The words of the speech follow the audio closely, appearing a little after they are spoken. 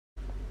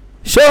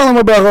Shalom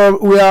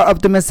Abracha, we are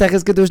up to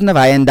Maseches Kiddushin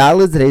and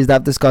Dalit. Today's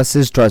daf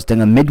discusses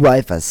trusting a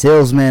midwife, a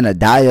salesman, a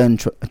dayan,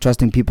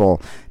 trusting people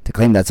to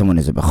claim that someone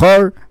is a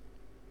bechor.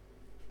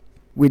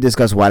 We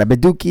discuss what a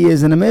beduki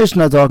is in a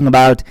Mishnah, talking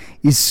about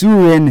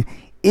isurin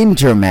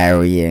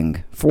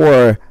intermarrying.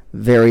 4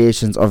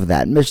 variations of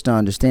that Mishnah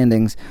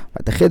understandings.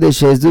 What the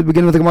Kiddush is, we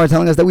begin with the Gemara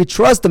telling us that we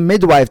trust the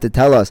midwife to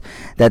tell us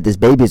that this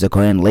baby is a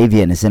Kohen, Levi,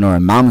 and a sinner, or a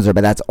mamzer,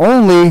 but that's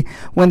only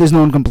when there's no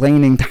one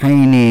complaining,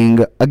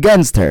 tining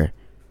against her.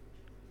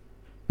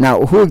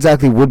 Now, who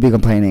exactly would be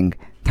complaining,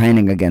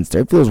 tining against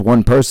her? If there's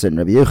one person,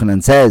 Rabbi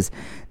Yochanan says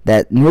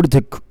that in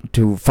order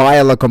to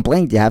file a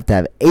complaint, you have to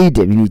have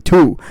eidim. You need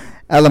 2.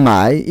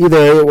 Elamai,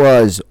 either it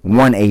was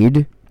one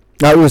aid,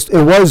 it was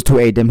 2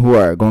 aidim who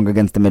are going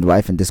against the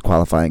midwife and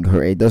disqualifying her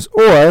aidos,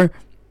 or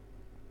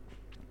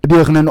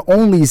Rabbi Yochanan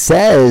only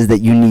says that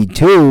you need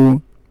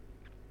 2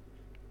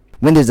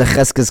 when there's a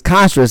cheskes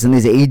kashrus and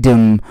these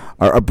aidim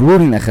are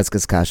uprooting the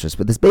cheskes kashrus,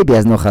 but this baby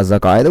has no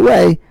chazakah either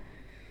way.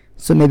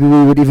 So maybe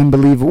we would even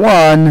believe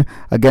 1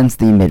 against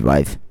the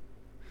midwife.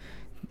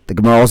 The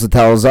Gemara also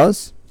tells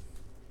us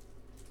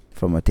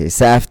from a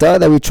Tesafta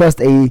that we trust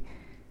a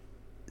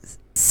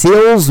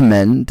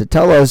salesman to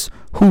tell us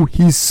who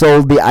he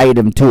sold the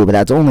item to, but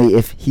that's only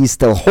if he's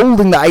still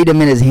holding the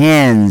item in his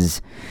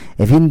hands.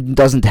 If he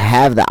doesn't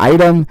have the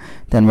item,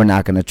 then we're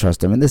not going to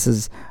trust him. And this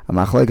is a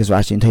machlokes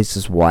Rashi and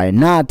Tosfos. Why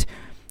not?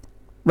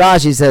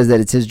 Rashi says that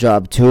it's his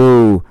job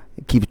to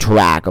keep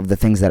track of the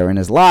things that are in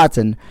his lots,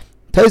 and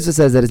Tosfos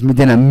says that it's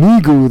midina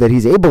migu, that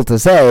he's able to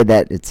say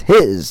that it's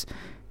his,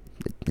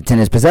 it's in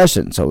his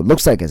possession, so it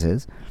looks like it's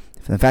his.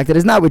 For the fact that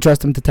it's not, we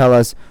trust him to tell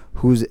us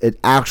whose it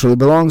actually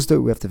belongs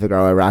to. We have to figure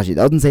out why Rashi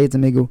doesn't say it's a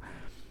migu.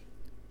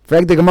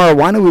 For the Gemara,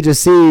 why don't we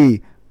just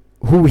see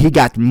who he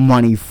got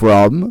money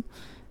from?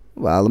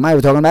 Well,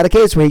 we're talking about a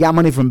case where he got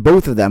money from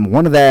both of them.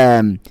 One of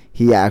them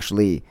he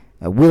actually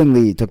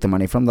willingly took the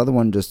money from. The other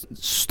one just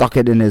stuck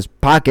it in his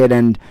pocket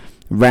and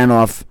ran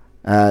off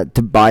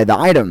to buy the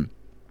item.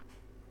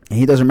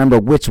 He doesn't remember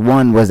which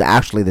one was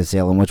actually the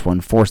sale and which one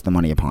forced the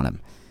money upon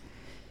him.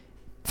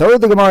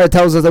 Third, the Gemara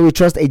tells us that we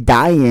trust a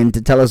dayan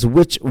to tell us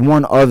which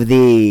one of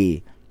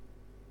the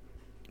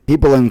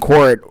people in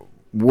court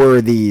were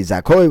the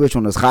zakoi, which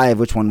one was chayiv,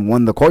 which one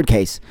won the court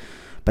case.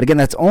 But again,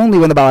 that's only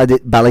when the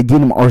balei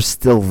dinim are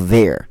still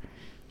there.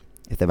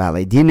 If the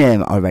balei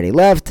dinim already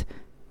left,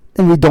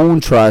 then we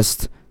don't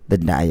trust the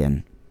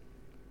dayan.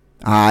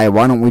 Why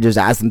don't we just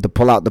ask them to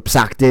pull out the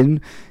psak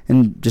din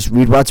and just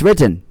read what's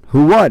written?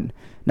 Who won?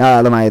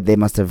 No, they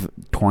must have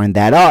torn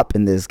that up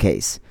in this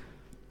case.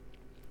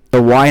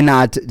 So why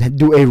not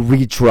do a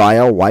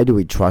retrial? Why do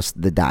we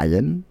trust the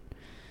dayan?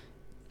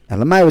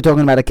 We're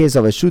talking about a case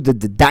of a shuda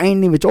the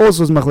dayan, which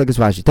also is machlokes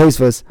Rashi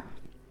Tosfos.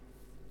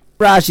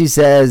 Rashi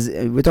says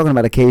we're talking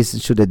about a case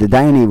shuda the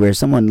dayan where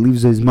someone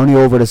leaves his money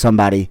over to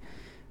somebody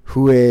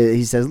who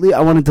he says,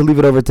 I wanted to leave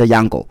it over to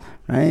Yankel,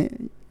 right?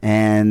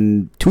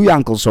 And 2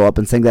 Yankels show up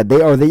and saying that they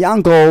are the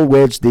Yankel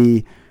which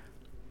the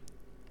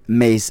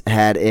mace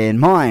had in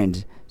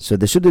mind. So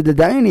the shuda the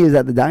dayan is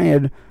that the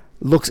dayan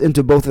looks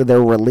into both of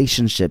their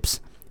relationships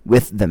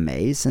with the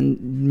mace and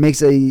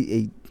makes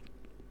an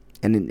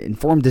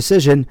informed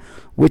decision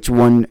which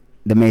one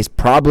the mace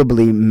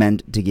probably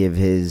meant to give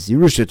his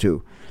Yerusha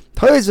to.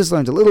 Tosfos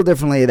learns a little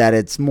differently, that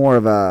it's more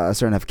of a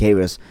certain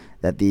hefkerus,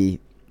 that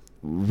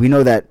we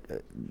know that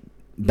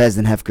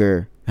Bezdin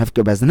Hefker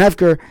Bezdin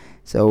Hefker,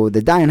 so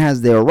the dayan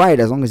has their right,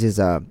 as long as he's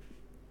a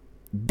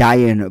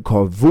dayan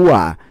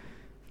kovua,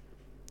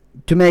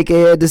 to make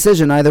a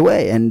decision either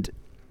way. And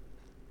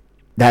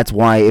that's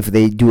why if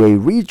they do a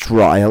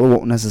retrial, it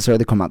won't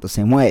necessarily come out the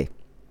same way.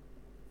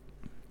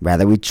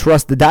 Rather, we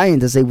trust the dayan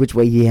to say which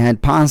way he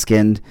had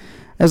paskind,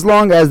 as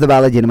long as the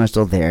balei dinim are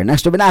still there.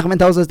 Next, Rabbi Nachman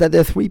tells us that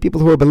there are 3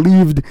 people who are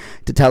believed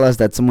to tell us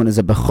that someone is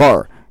a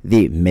bechor: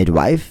 the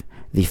midwife,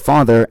 the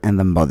father, and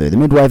the mother. The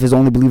midwife is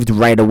only believed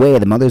right away.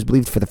 The mother is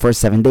believed for the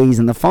first 7 days,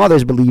 and the father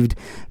is believed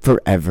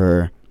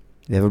forever.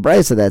 We have a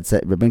brayso that's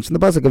brings from the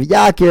pasuk of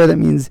Yakir. That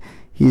means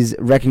he's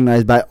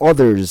recognized by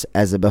others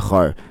as a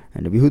bechor.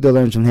 And Rabbi Yehuda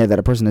learns from here that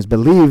a person is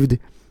believed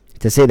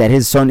to say that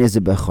his son is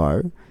a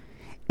bechor,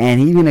 and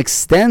he even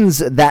extends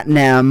that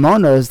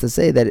ne'amanos to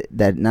say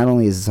that not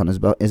only is his son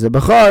is a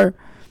bechor,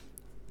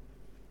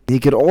 he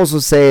could also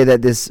say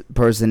that this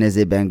person is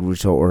a ben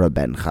grusha or a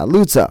ben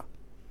chalutza.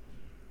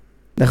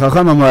 The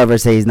Chachamim, however,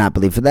 say he's not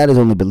believed for that; is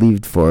only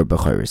believed for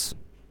bechoris.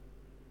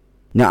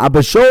 Now, Abba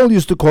Shaul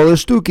used to call a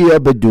shtuki a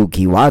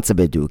beduki. What's a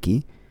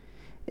beduki?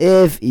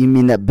 If you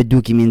mean that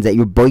beduki means that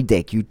you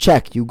boydek, you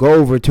check, you go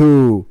over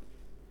to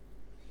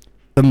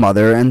the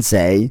mother and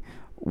say,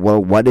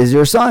 well, what is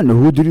your son?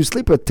 Who did you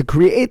sleep with to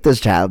create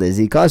this child? Is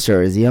he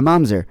kosher? Is he a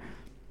mamzer?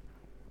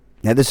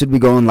 Now this would be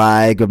going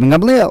like Rabbi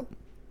Gamliel,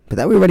 but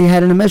that we already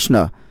had in the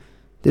Mishnah.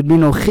 There'd be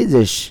no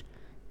chiddush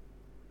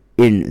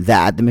in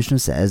that. The Mishnah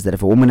says that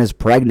if a woman is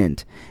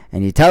pregnant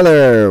and you tell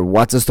her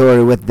what's the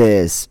story with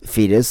this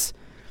fetus,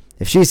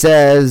 if she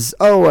says,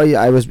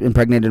 I was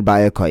impregnated by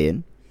a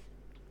kohen,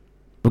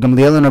 Rabbi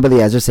Gamliel and Rabbi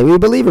Eliezer say we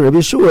believe her. Rabbi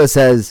Yeshua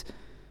says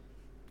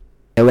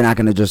And we're not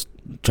going to just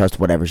trust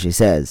whatever she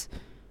says.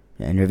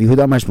 And Rav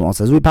Yehuda Mashmuel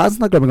says, we pass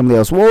like Rabbi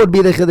Gamliel. So what would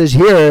be the chiddush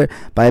here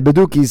by a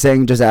Beduki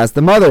saying, just ask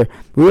the mother?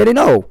 We already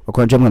know.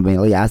 According to Rabbi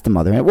Gamliel, you ask the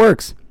mother and it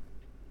works.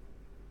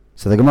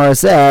 So the Gemara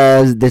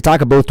says, they're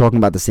both talking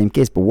about the same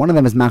case, but one of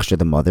them is machshir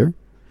the mother,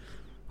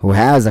 who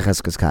has a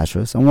cheskes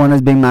kashrus, and one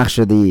is being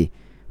machshir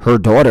her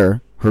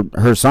daughter,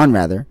 her son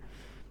rather,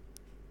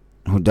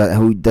 who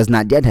does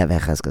not yet have a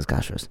cheskes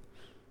kashrus.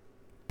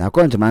 Now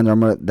according to my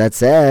normal, that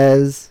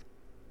says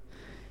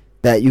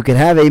that you can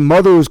have a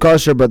mother who's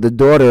kosher, but the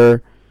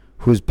daughter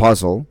who's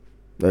puzzle,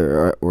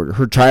 or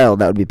her child,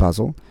 that would be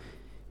puzzle,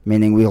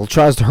 meaning we'll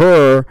trust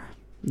her,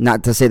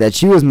 not to say that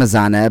she was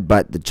mazana,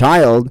 but the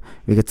child,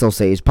 we could still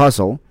say is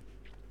puzzle.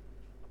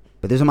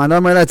 But there's a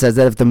manamar that says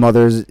that if the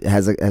mother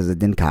has a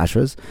din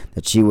kashrus,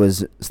 that she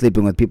was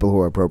sleeping with people who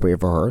are appropriate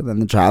for her, then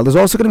the child is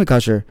also going to be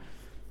kosher.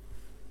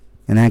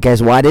 In that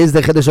case, what is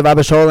the chiddush of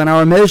Abba Shaul in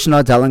our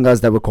Mishnah telling us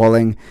that we're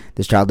calling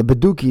this child a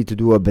beduki to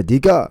do a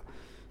bedika?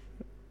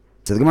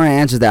 So the Gemara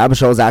answers that Abba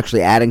Shaul is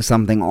actually adding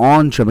something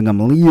on Rabbi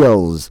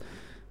Gamliel's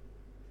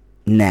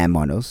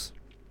ne'emanos.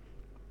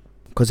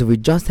 Because if we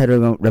just had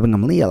Rabbi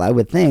Gamliel, I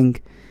would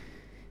think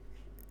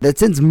that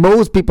since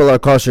most people are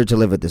kosher to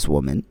live with this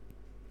woman,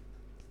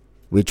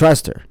 we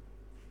trust her.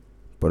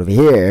 But over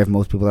here, if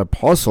most people are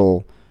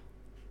puzzle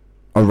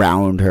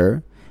around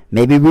her,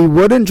 maybe we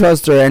wouldn't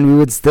trust her and we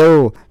would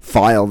still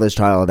file this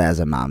child as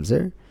a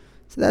mamzer.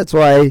 So that's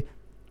why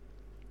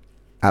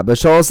Abba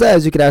Shaul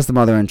says you could ask the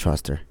mother and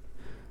trust her.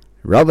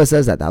 Rava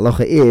says that the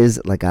halacha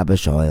is like Abba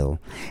Shaul.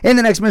 In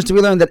the next Mishnah,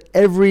 we learned that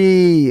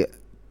every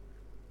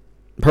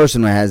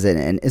person who has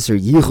an Isser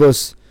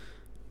Yichus,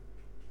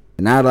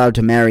 they're not allowed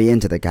to marry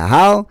into the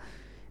Kahal.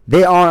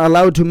 They are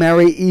allowed to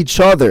marry each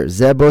other.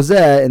 Zeh bo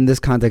zeh, in this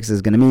context,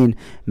 is going to mean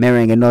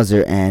marrying a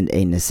Nazir and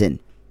a Nisin.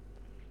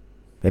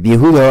 Rabbi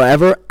Yehuda,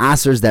 however,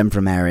 asers them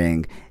from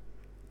marrying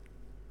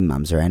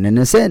Mamzer and a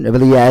Nisin. Rabbi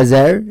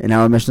Eliezer, in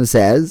our Mishnah,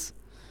 says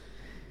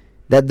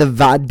that the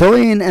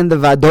Vadoin and the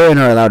Vadoin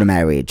are allowed to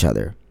marry each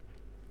other.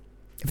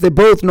 If they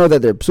both know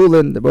that they're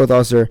psulin, they're both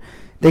aser,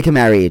 they can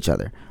marry each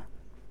other.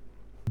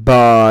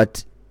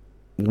 But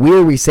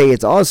where we say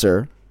it's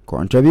aser,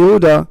 according to Rabbi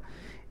Yehuda,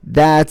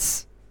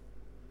 that's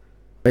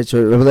right.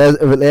 So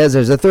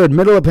there's a third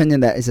middle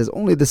opinion that it says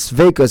only the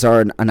sveikas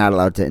are not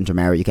allowed to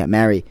intermarry. You can't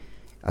marry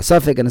a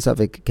suffik, and a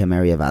suffik can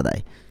marry a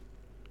vadai.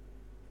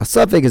 A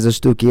suffik is a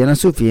shtuki, and a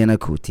sufi, and a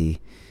kuti.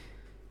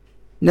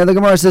 Now the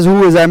Gemara says,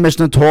 who is our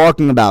Mishnah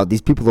talking about?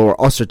 These people who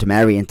are usher to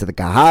marry into the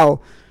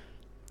kahal.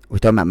 We're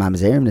talking about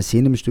mamzerim,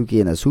 nesinim,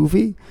 shtuki, and a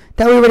sufi.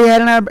 That we already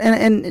had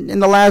in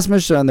the last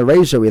Mishnah, in the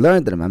Reisha, we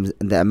learned that a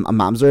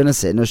mamzer and a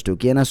sin, a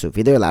shtuki, and a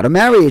sufi, they're allowed to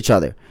marry each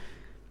other.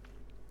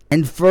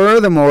 And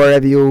furthermore,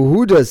 Rabbi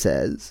Yehuda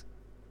says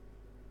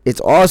it's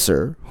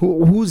usher.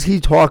 Who's he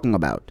talking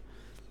about?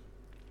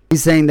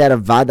 He's saying that a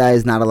vadai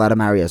is not allowed to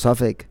marry a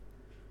suffik.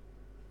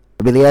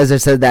 Rabbi Eliezer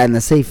said that in the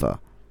Seifa.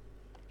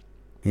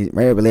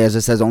 Rabbi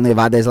Eliezer says only a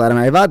vadai is allowed to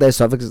marry a vadai,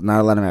 suffix is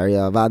not allowed to marry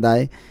a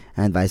vadai,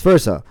 and vice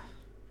versa.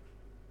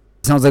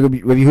 It sounds like Rabbi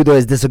Yehuda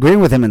is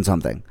disagreeing with him in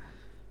something.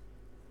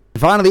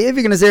 And finally, if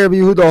you're going to say Rabbi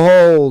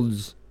Yehuda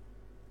holds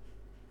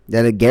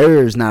that a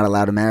gerer is not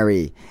allowed to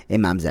marry a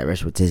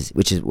mamzeresh,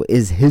 which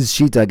is his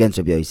shita against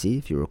Rabbi Yossi,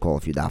 if you recall a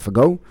few daf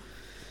ago,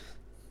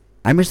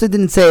 I Mishnah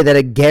didn't say that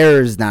a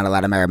gerer is not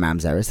allowed to marry a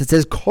mamzeresh. It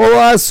says kol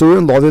asur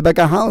and lovi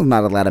bekahal is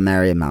not allowed to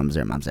marry a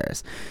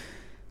mamzeresh.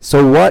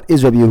 So what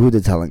is Rabbi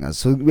Yehuda telling us?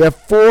 So we have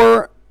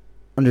four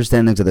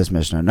understandings of this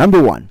Mishnah.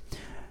 Number one,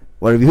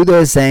 what Rabbi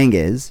Yehuda is saying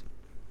is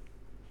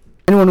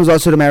anyone who's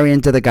also to marry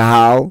into the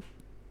kahal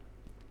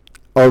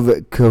of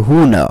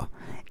kahuna,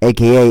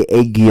 aka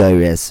a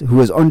geiris,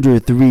 who is under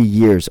 3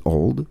 years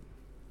old,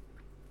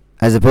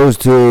 as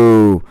opposed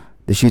to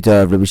the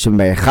shita of Rabbi Shimon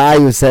Bar Yochai,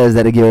 who says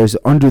that a geiris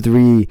under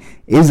 3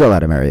 is allowed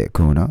to marry a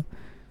kahuna.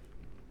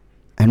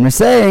 And we're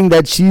saying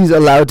that she's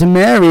allowed to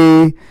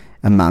marry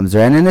a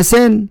mamzer and a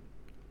nisin.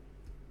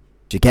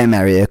 She can't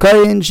marry a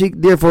kohen, she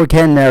therefore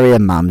can marry a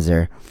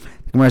mamzer.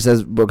 The Gemara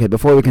says, okay,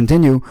 before we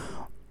continue,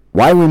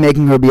 why are we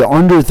making her be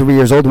under 3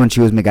 years old when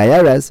she was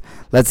megayeres?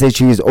 Let's say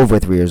she's over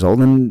 3 years old,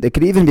 and it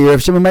could even be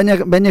Rav Shimon ben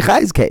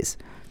Yochai's case.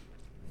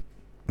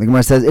 The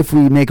Gemara says, if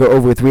we make her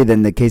over 3,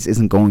 then the case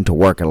isn't going to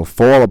work. It'll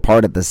fall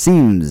apart at the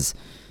seams.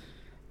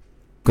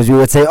 Because we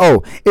would say,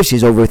 oh, if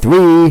she's over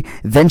 3,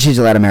 then she's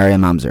allowed to marry a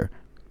mamzer.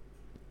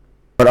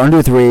 But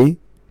under 3,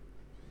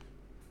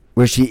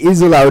 where she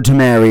is allowed to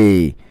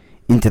marry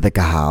into the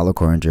kahal,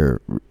 according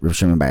to Rav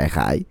Shimon bar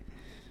Yochai,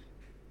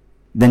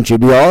 then she'd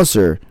be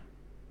also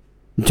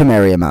to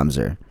marry a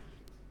mamzer.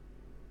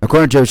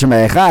 According to Rav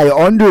Shimon bar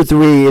Yochai, under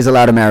 3 is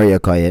allowed to marry a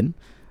kohen.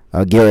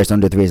 A geris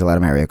under 3 is allowed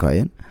to marry a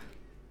kohen.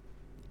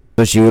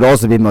 So she would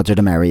also be mutter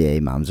to marry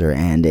a mamzer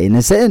and a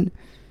nisin.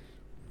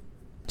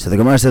 So the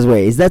Gemara says,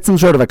 wait, is that some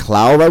sort of a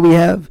klal that we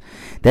have?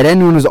 That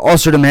anyone who's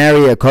also to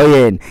marry a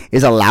kohen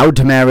is allowed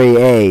to marry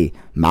a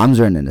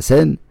mamzer and a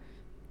nisin?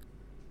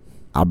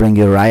 I'll bring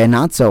you a raya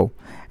not so.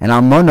 An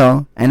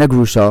almona and a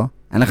grusha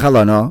and a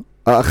chalala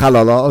or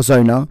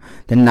zoina,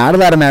 they're not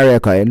allowed to marry a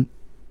kohen.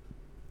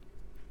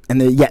 and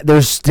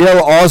they're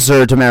still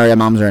also to marry a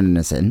mamzer and an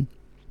innocent.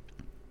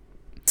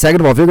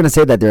 Second of all, if you're going to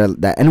say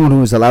that anyone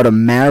who is allowed to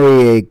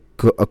marry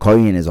a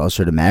kohen is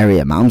also to marry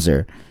a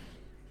mamzer,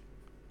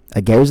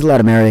 a ger is allowed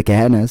to marry a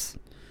kehenes,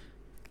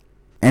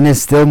 and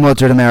is still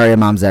mutter to marry a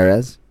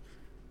mamzeres.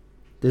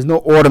 There's no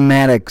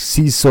automatic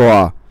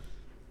seesaw,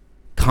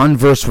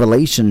 converse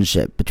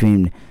relationship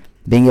between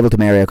being able to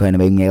marry a kohen and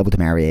being able to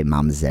marry a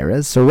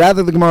mamzeres. So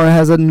rather, the Gemara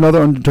has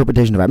another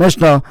interpretation of our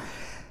Mishnah.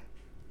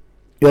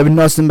 Rabbi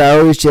Nosson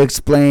Baruch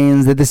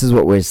explains that this is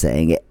what we're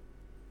saying.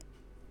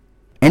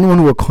 Anyone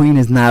who a kohen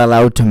is not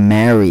allowed to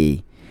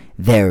marry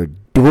their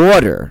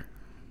daughter,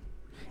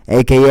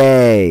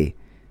 aka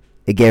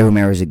a ger who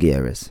marries a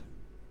geras.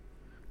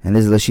 And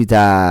this is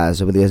Lashita,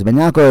 so with the Ben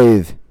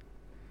Yaakov,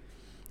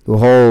 who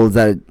holds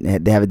that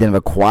they have a din of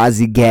a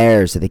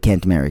quasi-ger, so they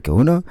can't marry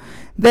kahuna.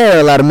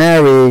 They're allowed to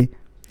marry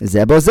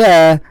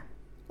zebozeh,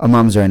 a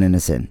mamzer and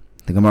innocent.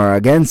 The Gemara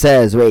again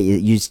says, wait,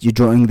 you're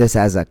drawing this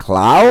as a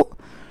klal?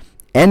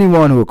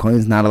 Anyone who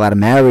is not allowed to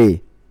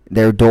marry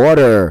their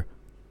daughter,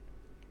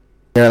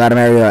 they're allowed to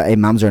marry a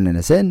mamzer and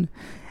innocent.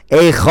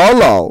 A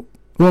cholol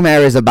who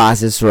marries a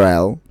bas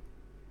Israel,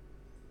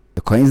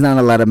 the kohen's not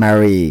allowed to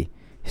marry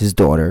his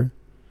daughter,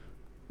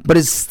 but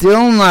is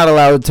still not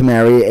allowed to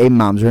marry a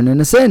mamzer and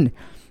innocent.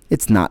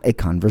 It's not a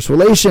converse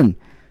relation.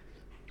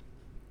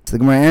 So the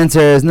Gemara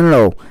answers,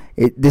 no.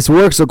 This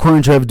works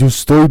according to Rav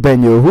Dustoy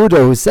ben Yehuda,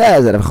 who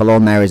says that if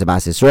cholol marries a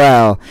bas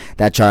Israel,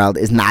 that child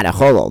is not a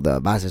cholol. The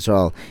bas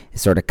Israel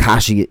is sort of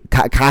kashers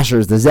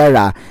the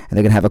zera, and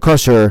they're going to have a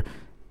kosher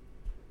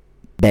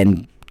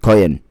ben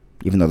kohen,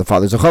 even though the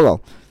father's a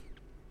cholol.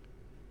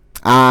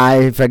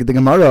 I forget the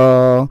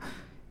Gemara.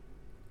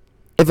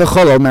 If a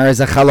cholol marries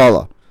a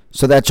chalola,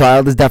 so that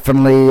child is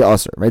definitely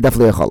also, right?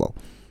 Definitely a cholol.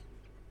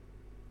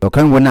 The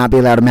kohen would not be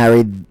allowed to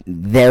marry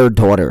their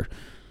daughter,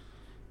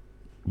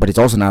 but it's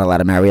also not allowed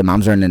to marry a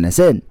mamzer and an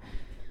innocent.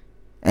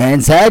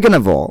 And second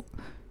of all,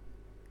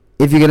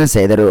 if you're going to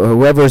say that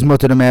whoever is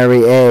mutter to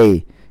marry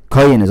a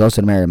kohen is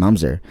also to marry a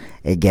mamzer,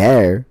 a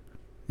ger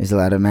is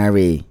allowed to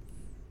marry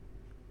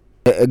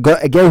a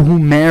ger who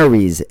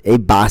marries a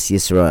bas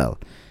Yisrael.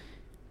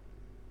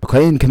 A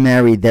kohen can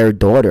marry their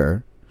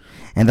daughter,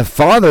 and the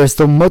father is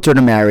still mutter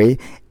to marry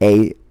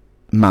a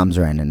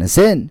mamzer and an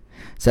innocent.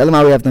 So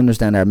we have to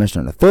understand our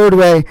Mishnah in a third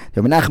way.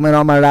 Rabbi Nachman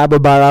Amar Rabba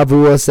bar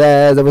Avua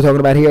says that we're talking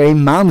about here a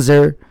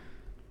mamzer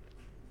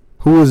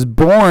who was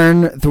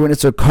born through an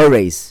Isser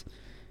Kores,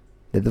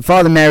 that the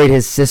father married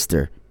his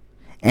sister,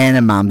 and a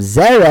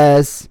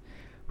mamzeres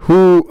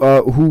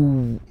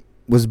who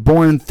was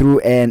born through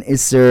an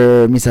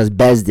Isser Misas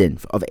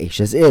Bezdin of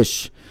Eshes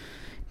Ish.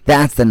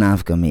 That's the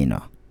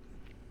nafkamina.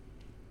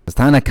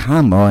 Tana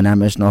Kamo and our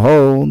Mishnah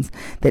holds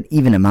that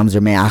even a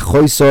mamzer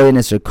me'achoisoy in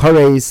Isser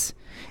Kores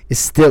is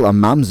still a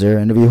mamzer,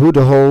 and Rabbi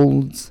Yehuda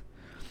holds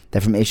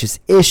that from Eshes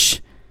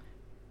Ish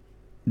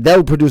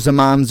they'll produce a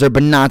mamzer,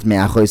 but not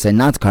me'achoisoy,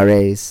 not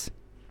kares.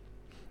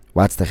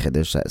 What's the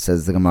chiddush?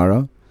 Says the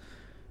Gemara.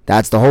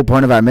 That's the whole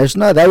point of our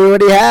Mishnah that we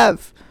already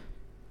have.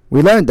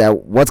 We learned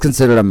that what's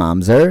considered a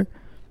mamzer,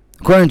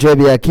 according to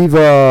Rabbi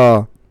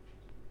Akiva,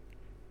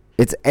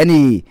 it's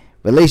any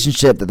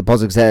relationship that the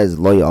pasuk says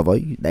lo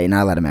yavoy, that you're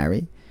not allowed to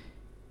marry.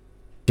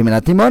 Shimon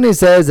HaTimoni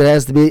says it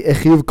has to be a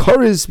chiv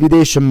koris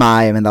b'dei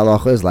shemayim, and the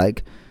halacha is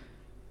like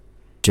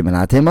Shimon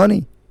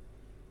HaTimoni.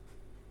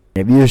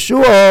 Rabbi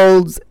Yeshua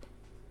holds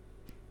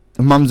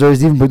mamzer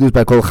is even produced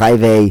by kol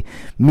chayvei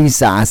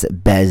misas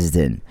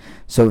bezdin.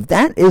 So if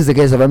that is the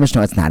case of our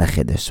Mishnah, it's not a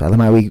chiddush.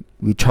 So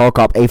we chalk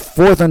up a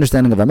fourth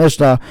understanding of our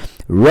Mishnah.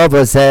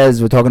 Rava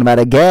says we're talking about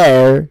a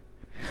ger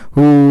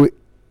who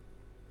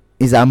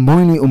is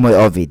amoni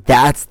umoy.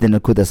 That's the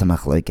nekudas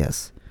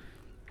hamachlokas.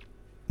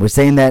 We're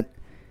saying that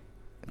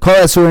kol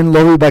asurin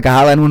lohu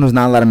b'kahal, anyone who's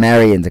not allowed to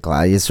marry into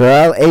Klal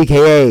Yisrael,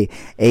 aka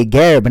a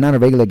ger, but not a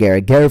regular ger,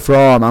 a ger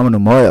from Amon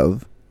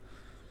Umoyov,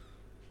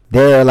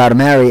 they're allowed to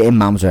marry a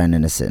mamzer and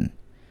innocent.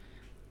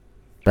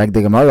 Like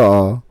the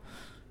Gemara,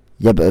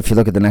 yeah, but if you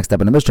look at the next step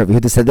in the Mishnah, Rabbi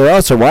Yehuda said they're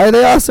aser. Why are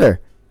they aser?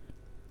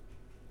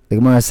 The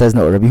Gemara says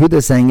no. Rabbi Yehuda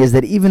is saying is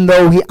that even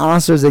though he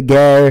asers a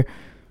ger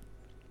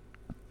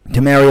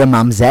to marry a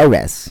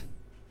mamzeres,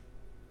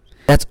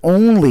 that's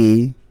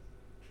only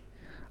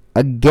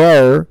a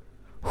ger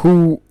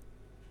who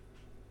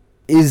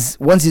is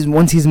once he's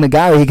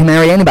megari, he can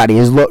marry anybody.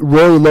 He's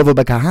roy lova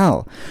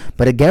b'kahal.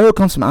 But a ger who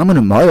comes from Amon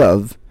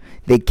Umoyov,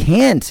 they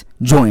can't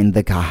join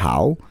the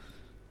kahal.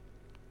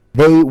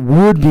 They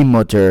would be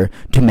mutter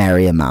to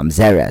marry a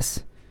mamzeres.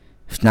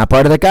 If it's not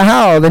part of the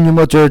kahal, then you're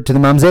mutter to the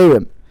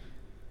mamzerim.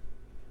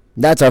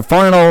 That's our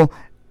final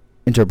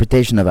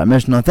interpretation of our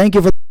Mishnah. Thank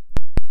you for